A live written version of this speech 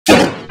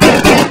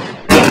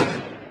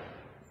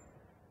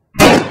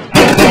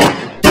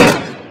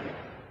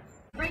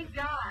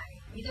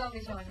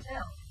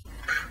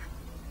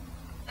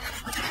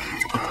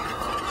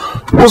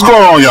What's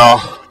going on,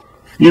 y'all?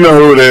 You know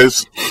who it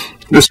is.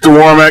 Mr.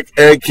 Womack,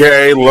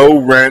 a.k.a. Low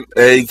Rent,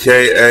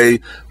 a.k.a.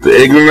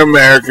 The Ignorant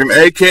American,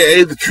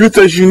 a.k.a. The Truth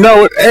As You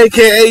Know It,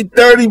 a.k.a.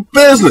 Dirty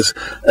Business,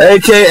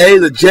 a.k.a.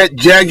 The Jet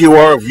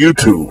Jaguar of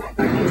YouTube.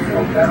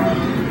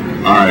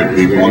 Alright,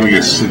 people, let me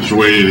get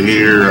situated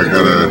here. I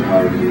gotta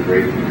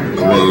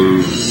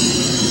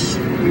close.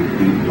 You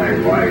beat my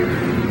wife.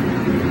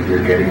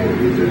 You're getting what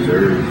you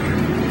deserve.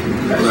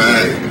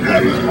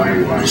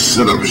 Gotta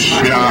set up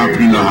shop.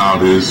 You know how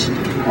it is.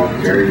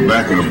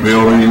 Back in the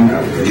building,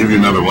 give you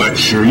another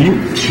lecture. You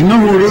know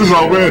who it is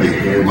already.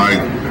 Like,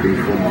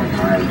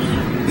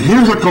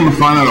 here's what I come to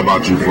find out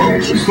about you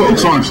folks. You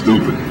folks aren't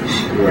stupid.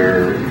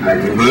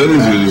 What it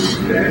is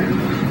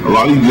a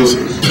lot of you just,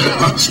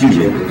 excuse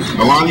me,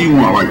 a lot of you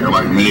want,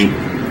 like me,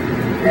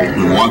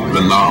 you want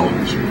the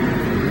knowledge.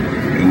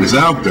 And it's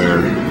out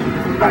there.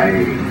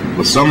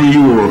 But some of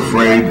you are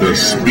afraid to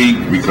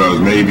speak because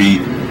maybe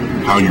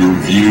how you're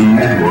viewed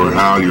or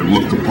how you're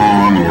looked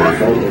upon, or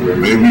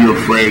maybe you're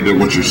afraid that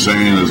what you're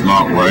saying is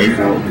not right.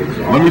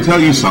 Let me tell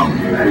you something.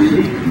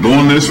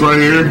 Doing this right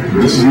here,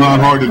 this is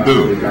not hard to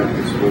do.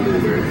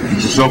 Get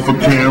yourself a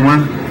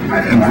camera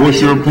and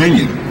voice your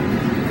opinion.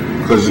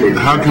 Because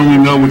how can we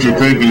know what you're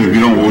thinking if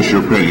you don't voice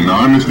your opinion? Now,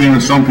 I understand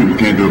that some people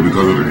can't do it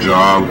because of their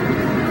job.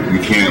 You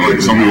can't,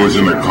 like some people is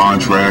in their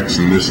contracts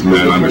and this and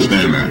that, I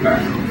understand that.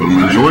 But the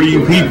majority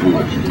of people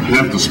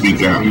have to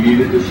speak out.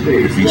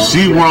 If you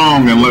see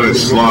wrong and let it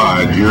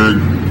slide, you're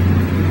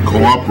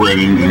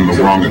cooperating in the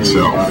wrong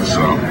itself.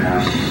 So,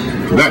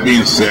 that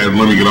being said,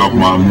 let me get off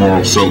my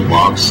moral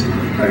soapbox,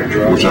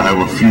 which I have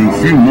a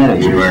few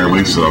morals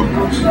apparently, so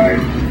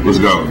let's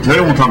go.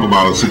 Today we'll talk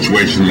about a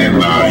situation in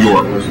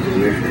Europe.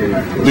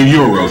 The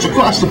Euros,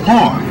 across the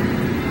pond.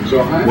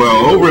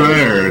 Well, over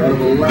there,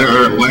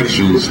 their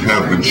elections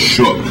have been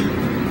shook.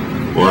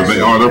 Or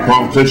their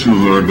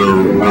politicians, or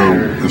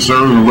their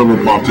conservative and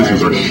liberal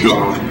politicians are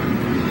shook.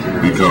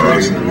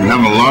 Because we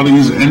have a lot of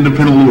these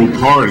independent little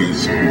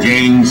parties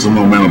gaining some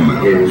momentum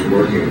now.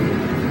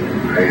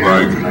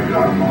 Like,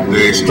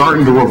 they're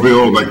starting to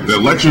reveal, like the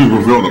elections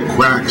reveal the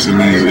cracks in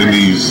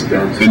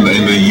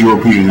the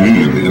European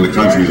Union, in the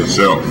countries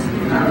itself.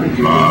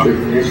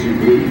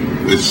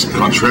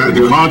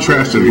 The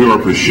contrast that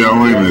Europe is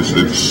showing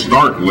it's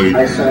starkly,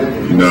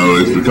 you know,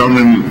 it's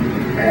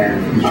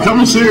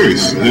becoming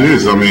serious. It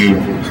is. I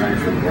mean,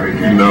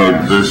 you know,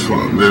 there's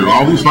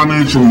all these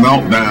financial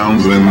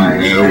meltdowns and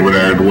over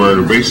there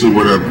where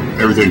basically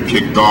everything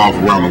kicked off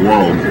around the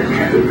world.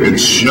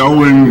 It's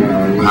showing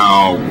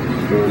how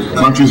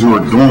countries who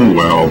are doing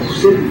well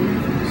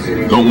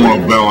don't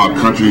want to bail out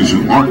countries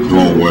who aren't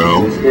doing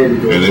well,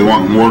 and they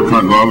want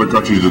other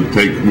countries to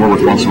take more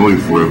responsibility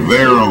for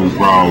their own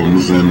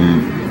problems,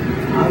 and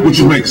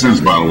which makes sense,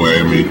 by the way.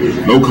 I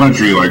mean, no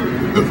country, like,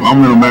 if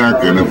I'm in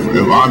America and if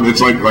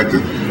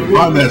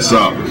I mess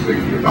up,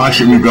 I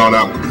shouldn't be bailed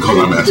out because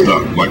I messed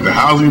up. Like the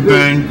housing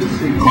thing,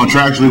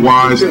 contractually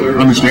wise, I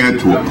understand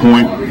to a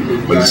point,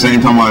 but at the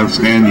same time I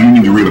understand you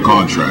need to read a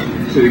contract.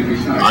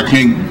 I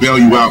can't bail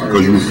you out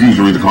because you refuse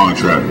to read the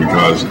contract,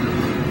 because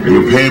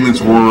your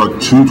payments were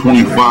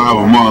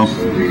 $225 a month,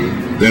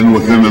 then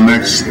within the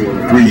next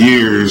 3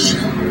 years,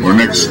 or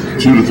next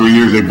 2 to 3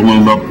 years, they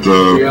ballooned up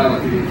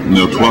to,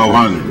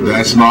 $1,200.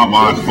 That's not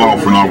my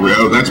fault for not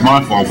reading. That's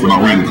my fault for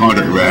not reading the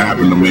contract if that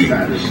happened to me.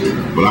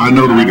 But I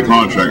know to read the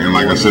contract, and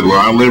like I said, where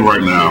I live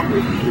right now,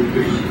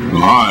 in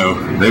Ohio,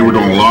 they were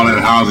doing a lot of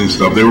that housing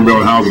stuff. They were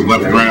building houses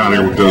left and right out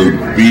here with the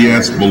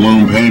BS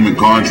balloon payment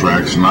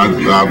contracts. And I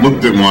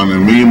looked at one,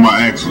 and me and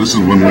my ex, this is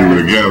when we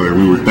were together,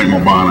 we were thinking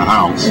of buying a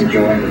house.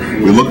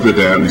 We looked at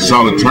that and we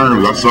saw the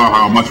terms. I saw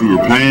how much we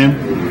were paying,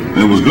 and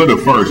it was good at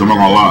first, I'm not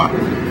gonna lie.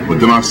 But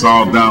then I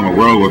saw down the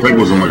road, I think it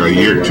was in like a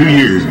year and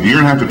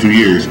a half to 2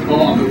 years, it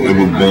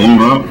would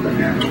balloon up.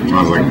 And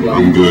I was like,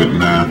 I'm good,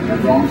 nah.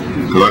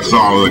 Because I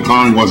saw the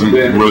economy wasn't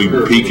really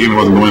peaking, it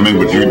wasn't doing anything,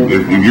 but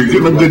if you're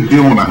getting a good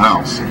deal on a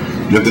house,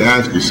 you have to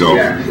ask yourself,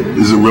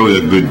 is it really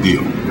a good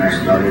deal?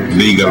 And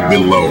then you got to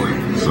bid lower.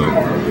 So,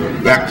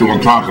 back to what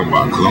I'm talking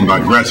about, because I'm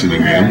digressing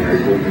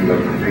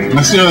again.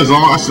 I see there's a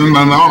lot, I'm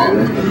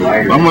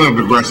going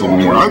to digress a little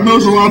more. I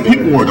noticed a lot of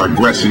people were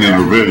digressing in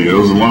the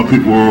videos, a lot of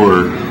people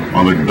were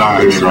on their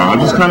diatribe.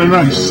 It's kind of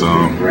nice. So,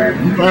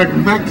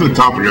 back to the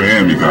topic at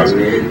hand, because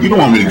you don't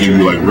want me to give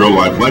you like real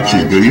life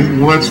lectures, do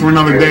you? Well, that's for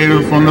another day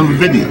for another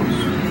video.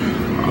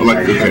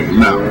 Okay,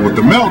 now with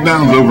the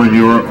meltdowns over in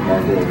Europe,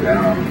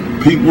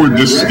 people are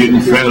just getting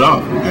fed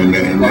up, and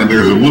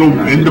there's a little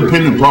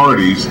independent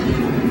parties.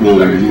 Well,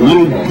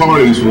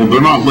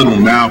 they're not little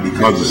now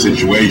because of the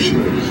situation.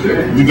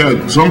 You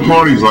got some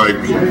parties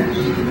like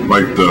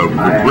the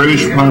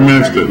British Prime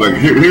Minister. Like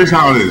here's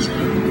how it is.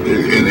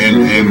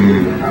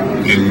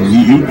 In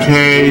the UK,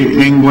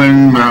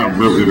 England,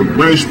 the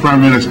British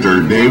Prime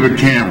Minister, David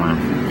Cameron,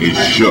 is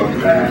shook.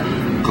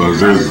 Because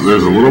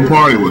there's a little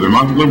party where they're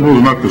not the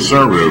liberals, not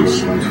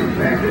conservatives.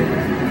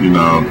 You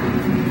know,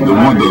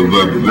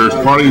 there's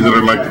parties that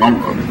are like kind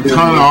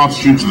of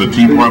offshoots of the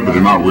Tea Party, but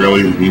they're not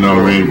really. You know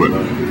what I mean? But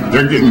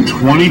they're getting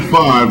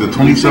 25 to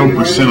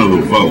 27% of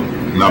the vote.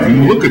 Now, if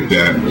you look at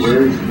that,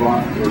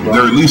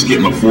 they're at least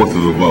getting a fourth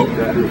of the vote.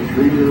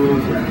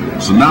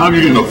 So now if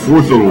you're getting a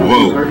fourth of the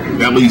vote,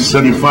 that leaves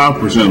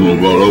 75% of the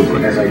vote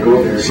open.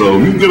 So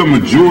if you get a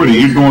majority,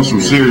 you're doing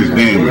some serious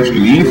damage. And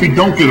even if you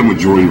don't get a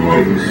majority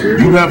vote,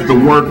 you have to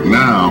work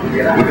now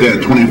with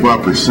that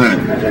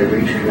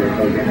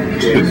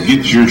 25% to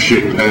get your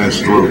shit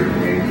passed through.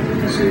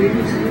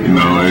 You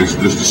know, it's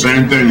just the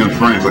same thing in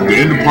France. Like the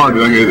Independent Party,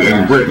 like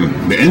in Britain,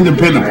 the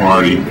Independent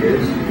Party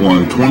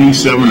won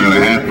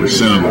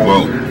 27.5% of the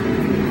vote,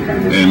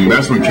 and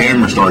that's when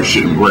Cameron started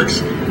shitting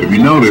bricks. If you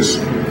notice,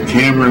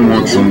 Cameron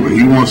wants some.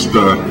 He wants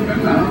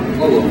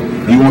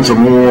a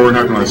more.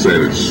 How can I say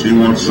this? He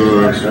wants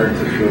oh,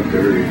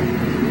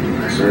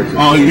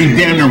 he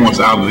damn near wants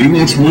out of it. He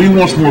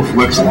wants more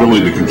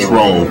flexibility to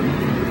control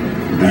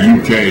the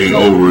UK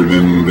over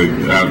than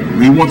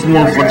he wants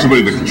more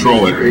flexibility to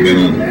control it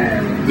than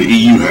the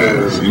EU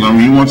has. You know what I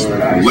mean? He wants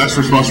less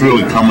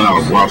responsibility coming out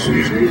of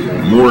Brussels,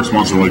 more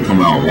responsibility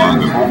coming out of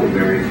London.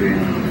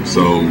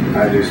 So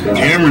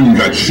Cameron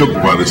got shook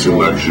by this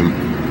election,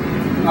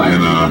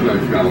 and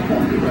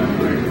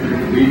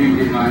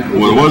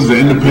well, it was the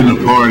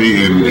Independent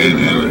Party and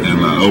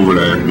over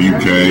there, the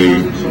UK,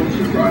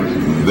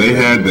 they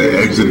had to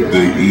exit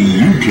the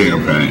EU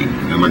campaign,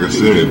 and like I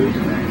said,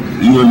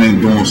 England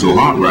ain't doing so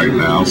hot right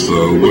now,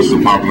 so what's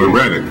the popular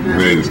rhetoric?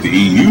 It's the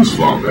EU's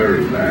fault.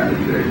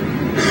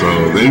 So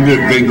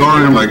they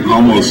garnered like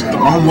almost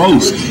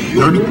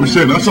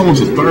 30%. That's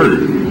almost a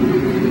third.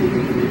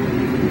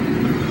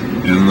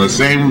 And the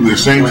same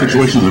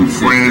situations in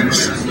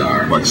France,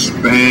 like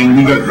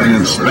Spain.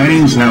 And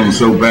Spain's having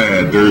so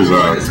bad. There's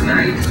the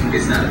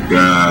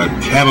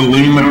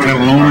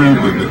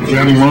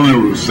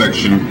Catalonia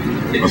section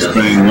of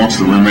Spain wants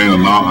to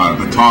remain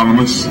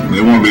autonomous.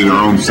 They want to be their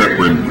own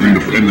separate,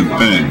 independent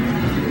thing.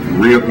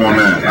 Read up on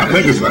that. I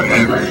think it's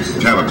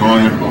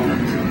Catalonia.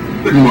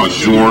 I'm not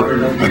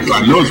sure. I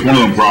know it's one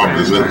of them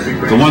provinces.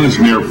 The one that's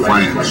near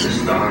France.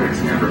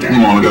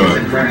 Come on, I gotta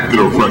get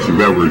a refreshing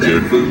beverage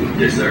here.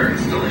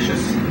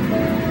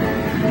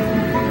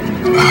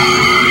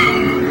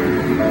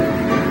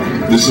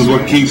 This is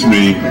what keeps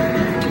me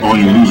on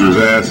you losers'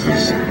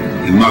 asses,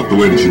 and not the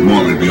way that you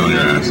want me to be on your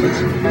asses.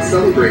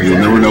 You'll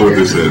never know what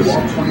this is.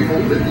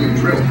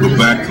 But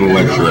back to the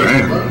lecture at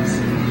hand.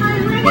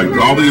 Like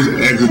all these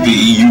exit the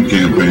EU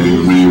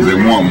campaigns means they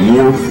want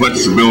more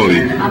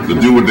flexibility to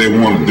do what they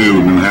want to do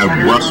and have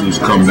Brussels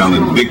come down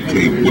and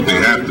dictate what they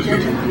have to do.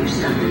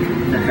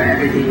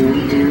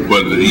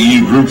 But the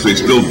EU groups, they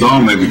still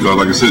dominate because,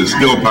 like I said, it's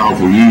still a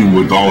powerful union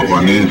with all the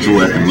financial,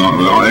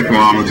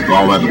 economics,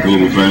 all that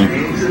little thing.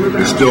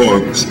 It's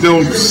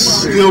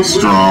still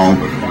strong.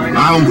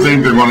 I don't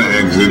think they're going to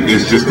exit.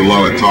 It's just a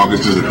lot of talk.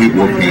 It's just that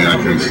people are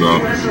panicking. So,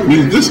 I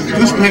mean, just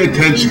pay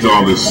attention to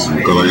all this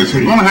because, like I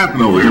said, it's going to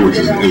happen over here, which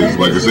is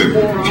like I said,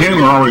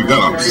 Canada already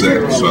got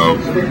upset. So,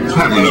 it's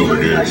happening over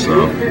here.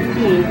 So,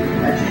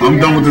 I'm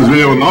done with this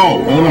video.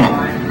 Oh, hold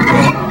on.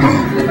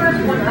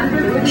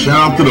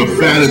 Shout out to the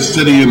fattest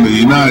city in the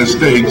United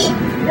States,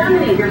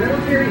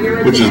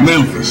 which is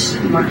Memphis.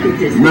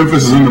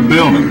 Memphis is in the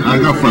building. I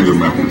got friends in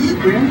Memphis.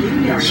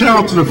 Shout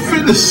out to the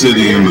fittest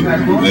city in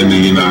the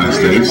United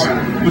States,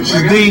 which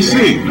is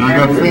DC. I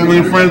got family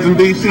and friends in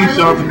DC. Shout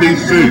out to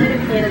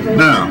DC.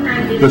 Now,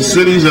 the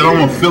cities that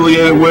I'm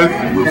affiliated with,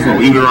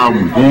 from either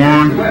I'm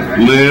born,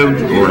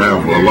 lived, or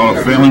have a lot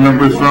of family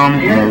members from,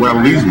 I'm gonna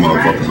rattle these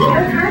motherfuckers off.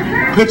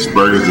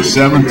 Pittsburgh is the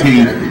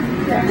 17th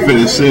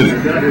fittest city.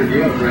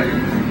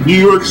 New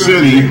York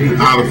City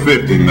out of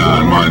 59,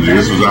 mind you.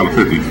 This was out of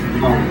 50.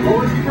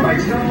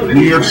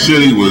 New York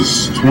City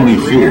was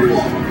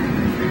 24th.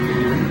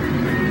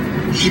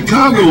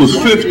 Chicago was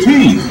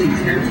 15th.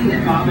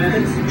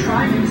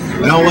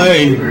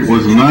 LA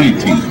was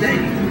 19th.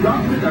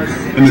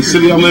 And the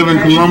city I live in,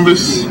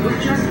 Columbus,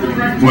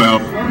 well,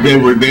 they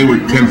were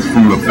 10th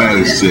from the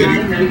fattest city.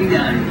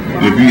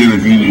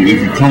 If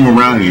you come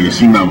around here, you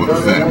see nothing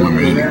but fat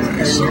women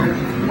anyway, so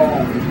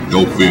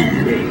go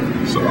figure.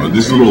 So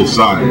just a little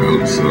side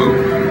note. So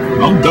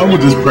I'm done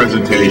with this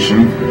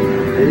presentation.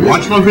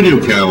 Watch my video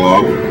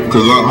catalog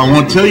because I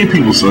want to tell you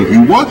people. So if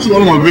you watch a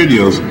lot of my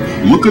videos,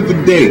 look at the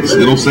dates.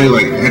 It'll say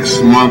like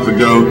X month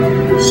ago,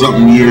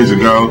 something years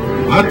ago.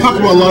 I talk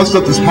about a lot of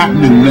stuff that's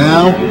happening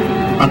now.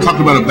 I talked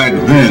about it back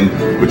then,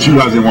 but you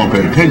guys didn't want to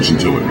pay attention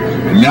to it.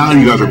 And now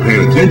you guys are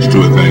paying attention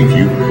to it. Thank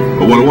you.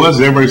 But what it was,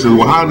 everybody says,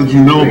 "Well, how did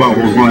you know about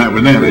what was going to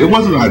happen then?" It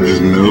wasn't I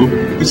just knew.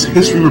 It's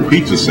history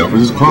repeats itself.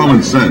 It's just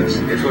common sense.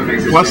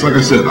 Plus, like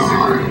I said,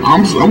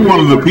 I'm one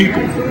of the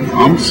people.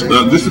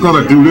 Just because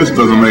I do this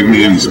doesn't make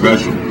me any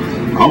special.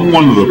 I'm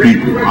one of the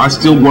people. I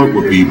still work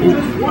with people.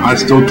 I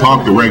still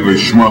talk to regular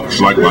schmucks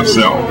like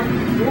myself.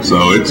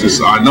 So it's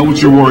just, I know what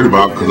you're worried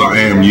about because I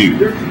am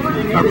you.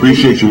 I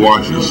appreciate you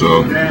watching.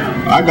 So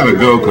I gotta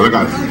go because I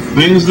got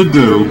things to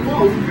do.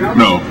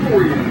 No,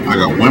 I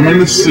got women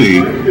to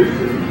see.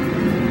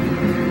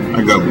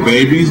 I got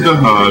babies to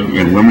hug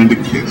and women to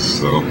kiss.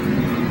 So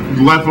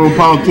the life of a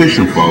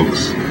politician,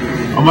 folks.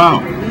 I'm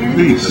out.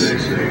 Peace.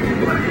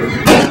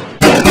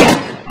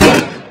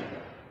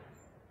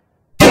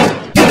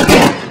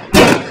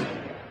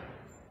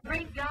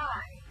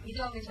 He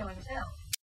told me so himself.